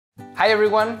Hi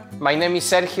everyone, my name is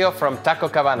Sergio from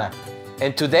Cabana,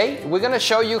 and today we're going to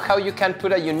show you how you can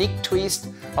put a unique twist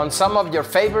on some of your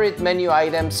favorite menu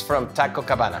items from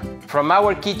Cabana. From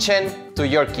our kitchen to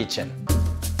your kitchen.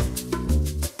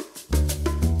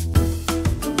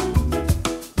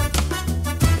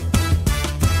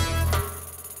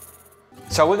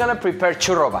 So we're going to prepare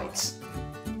churro bites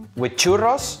with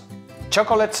churros,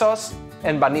 chocolate sauce,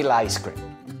 and vanilla ice cream.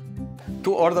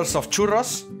 2 orders of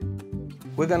churros.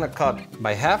 We're gonna cut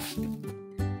by half,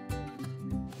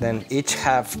 then each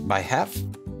half by half.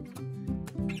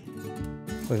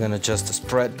 We're gonna just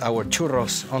spread our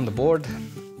churros on the board,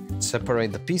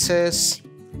 separate the pieces,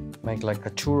 make like a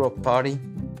churro party.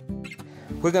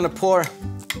 We're gonna pour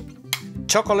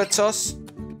chocolate sauce.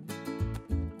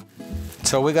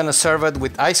 So we're gonna serve it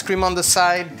with ice cream on the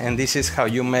side, and this is how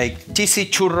you make cheesy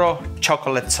churro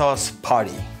chocolate sauce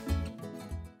party.